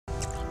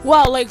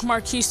Well, like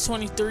Marquise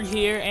 23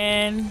 here,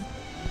 and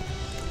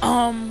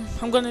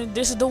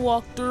this is the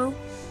walkthrough,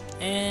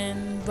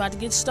 and about to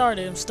get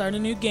started. I'm starting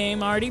a new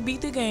game. I already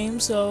beat the game,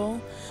 so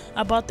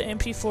I bought the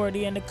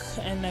MP40 and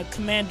the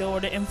Commando, or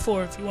the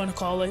M4 if you want to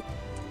call it.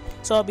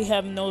 So I'll be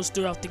having those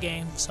throughout the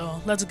game.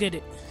 So let's get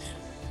it.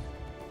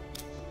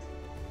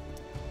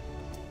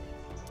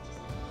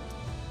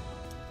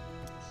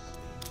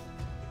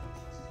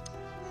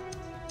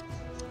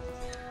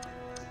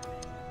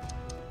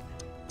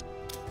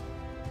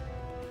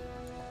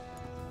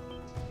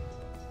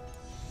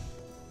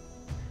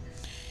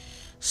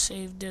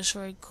 Save this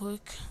right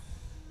quick.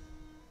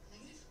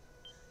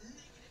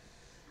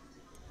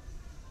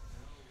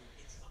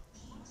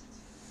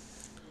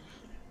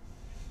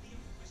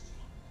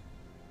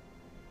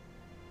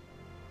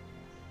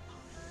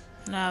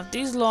 Now, if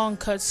these long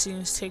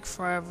cutscenes take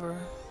forever,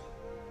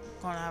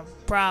 I'm gonna have a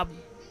problem.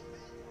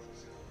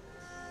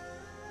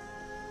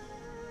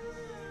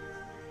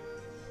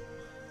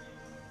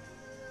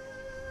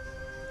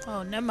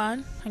 Oh, never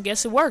mind. I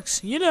guess it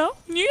works. You know,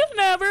 you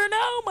never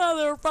know,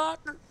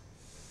 motherfucker.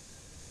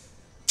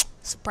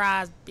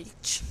 Surprise,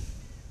 bitch.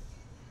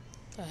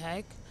 The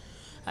heck?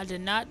 I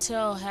did not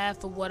tell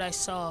half of what I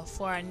saw,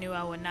 for I knew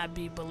I would not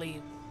be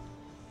believed.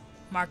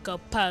 Marco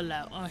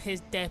Polo on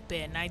his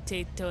deathbed,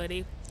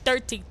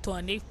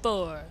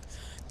 1324,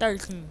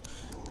 13.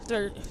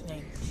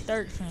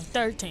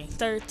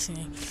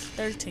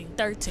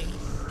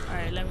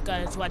 Alright, let me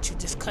guys watch you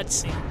this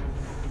cutscene.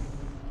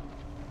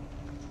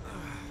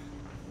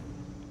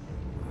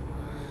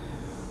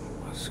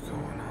 What's going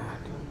on?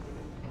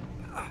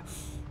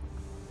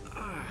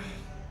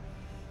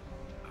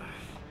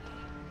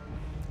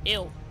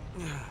 Ew.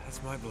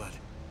 That's my blood.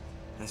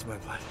 That's my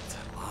blood. It's a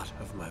lot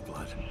of my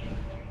blood.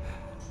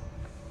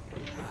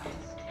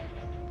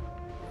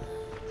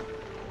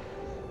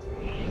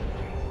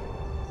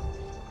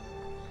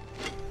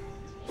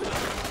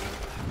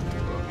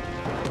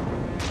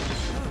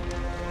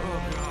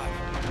 Oh God.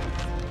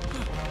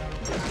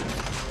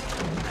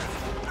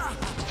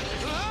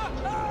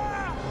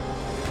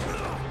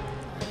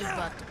 He's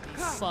about to be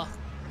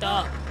fucked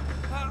up.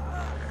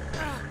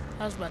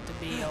 I was about to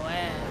be your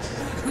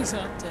ass.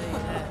 I'll tell you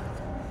that.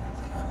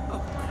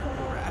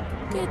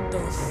 Get the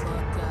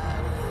fuck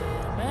out of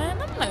here,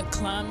 man. I'm not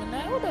climbing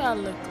that. What do I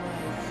look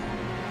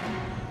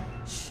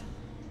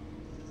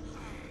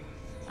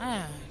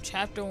like?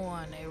 Chapter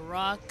 1. A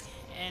rock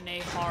and a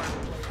hard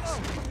place.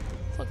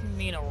 What do you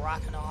mean a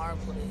rock and a hard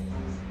place?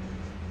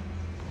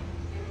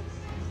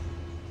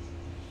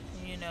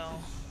 You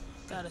know,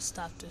 gotta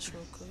stop this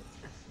real quick.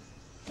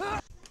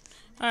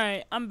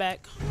 Alright, I'm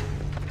back.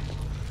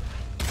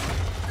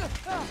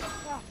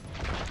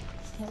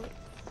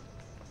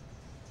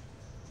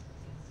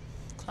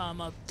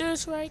 Climb up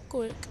this right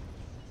quick.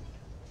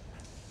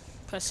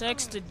 Press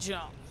X to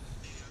jump.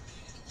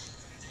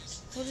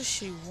 What does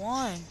she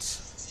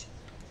want?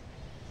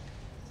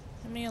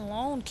 Leave me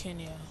alone,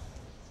 Kenya.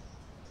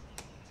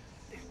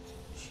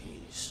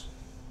 Jeez.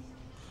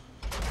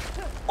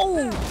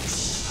 Oh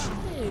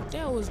shit,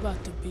 that was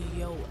about to be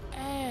your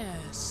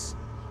ass.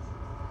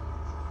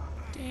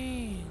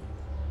 Dang.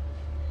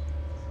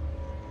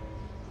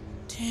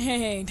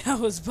 Dang, that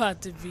was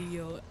about to be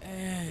your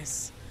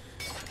ass.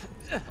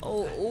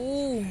 Oh,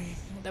 ooh.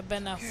 That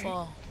better not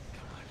fall.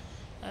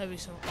 That'd be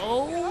some.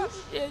 Oh,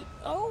 shit.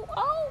 Oh.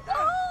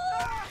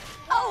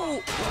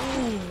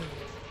 Ooh.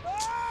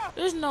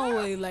 There's no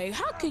way, like,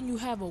 how can you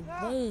have a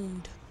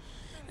wound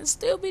and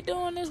still be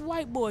doing this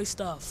white boy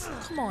stuff?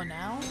 Come on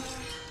now.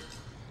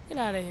 Get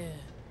out of here.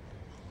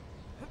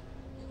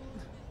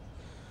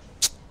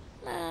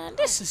 Man,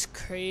 this is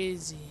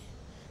crazy.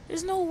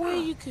 There's no way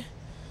you can.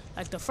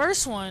 Like the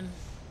first one,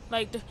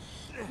 like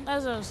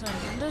that's what I'm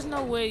saying. There's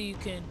no way you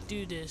can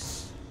do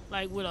this,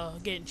 like with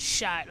getting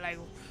shot, like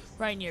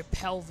right in your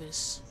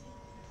pelvis.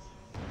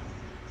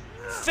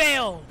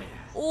 Fail.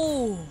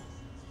 Ooh.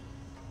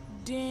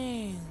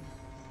 Dang.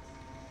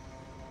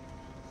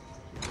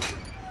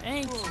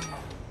 Thank you.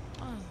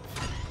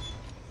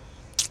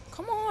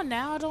 Come on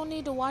now. I don't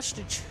need to watch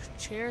the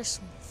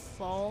chairs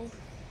fall.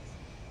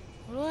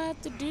 What do I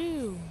have to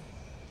do?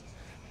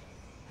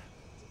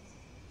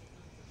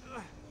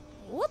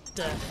 What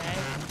the heck?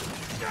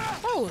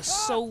 That was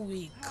so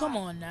weak. Come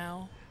on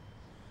now.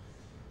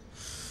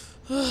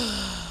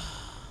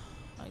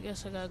 I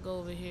guess I gotta go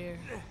over here.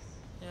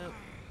 Yep.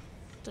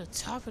 The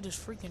top of this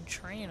freaking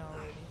train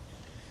already.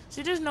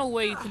 See, there's no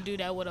way you can do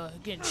that with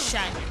getting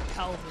shot in your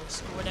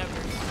pelvis or whatever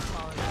you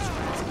call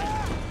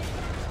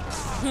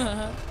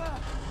it.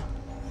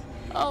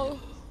 Oh,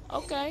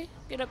 okay.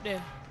 Get up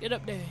there. Get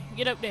up there.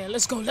 Get up there.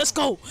 Let's go. Let's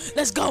go.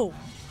 Let's go.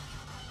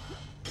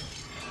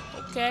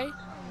 Okay.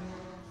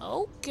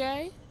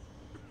 Okay.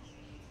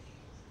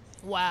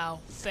 Wow.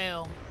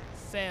 Fail.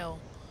 Fail.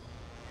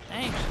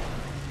 Dang.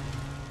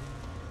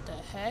 The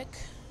heck?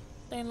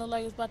 Thing look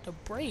like it's about to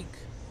break.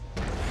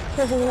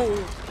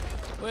 Oh,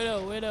 wait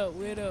up, wait up,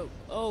 wait up.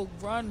 Oh,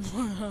 run.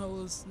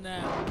 Oh,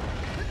 snap.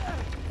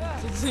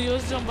 Your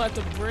jump about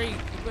to break.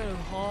 You better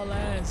haul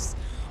ass.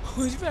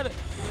 You better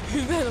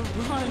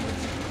run.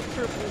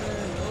 Triple that.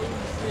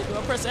 Oh shit. Do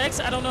I press X?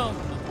 I don't know.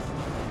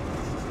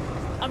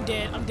 I'm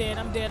dead. I'm dead.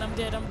 I'm dead. I'm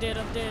dead. I'm dead.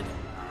 I'm dead.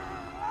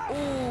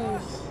 Ooh.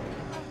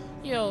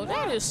 Yo,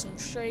 that is some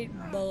straight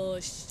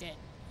bullshit.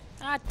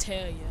 I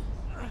tell you.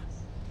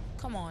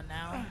 Come on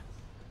now.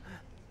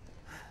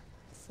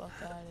 Fuck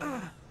out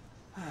of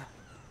here.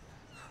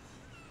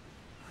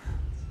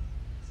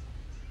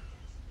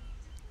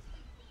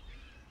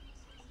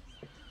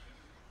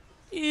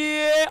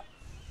 Yeah.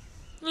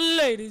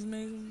 Ladies,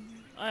 man.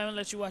 I'm gonna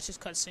let you watch this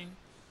cutscene.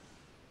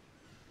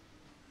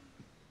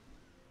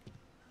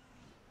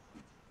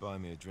 Buy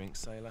me a drink,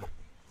 sailor.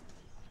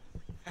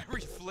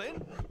 Harry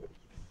Flynn?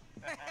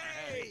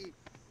 Hey!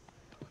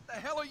 What the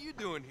hell are you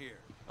doing here?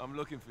 I'm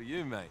looking for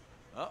you, mate.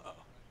 Uh-oh.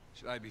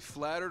 Should I be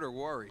flattered or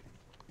worried?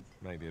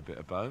 Maybe a bit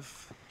of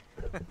both.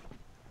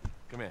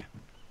 Come here.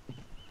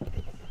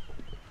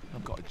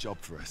 I've got a job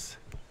for us.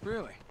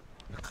 Really?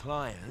 The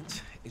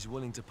client is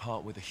willing to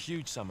part with a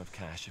huge sum of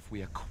cash if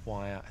we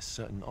acquire a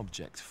certain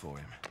object for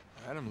him.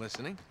 All right, I'm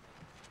listening.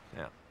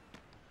 Now,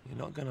 you're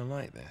not gonna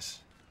like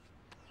this.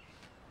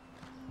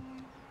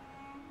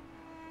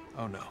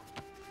 Oh, no.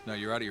 No,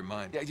 you're out of your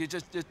mind. Yeah, you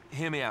just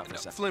hear me out for a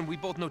second. Flynn, we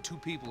both know 2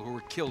 people who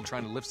were killed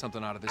trying to lift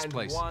something out of this And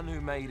place. one who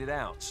made it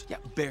out. Yeah,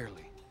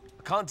 barely.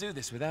 I can't do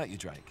this without you,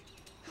 Drake.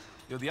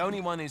 You're the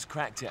only one who's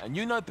cracked it, and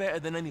you know better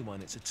than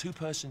anyone it's a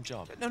 2-person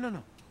job.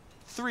 No.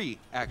 3,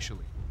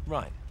 actually.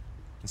 Right.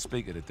 And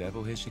speak of the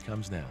devil, here she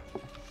comes now.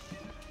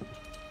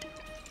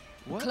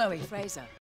 What? Chloe Fraser.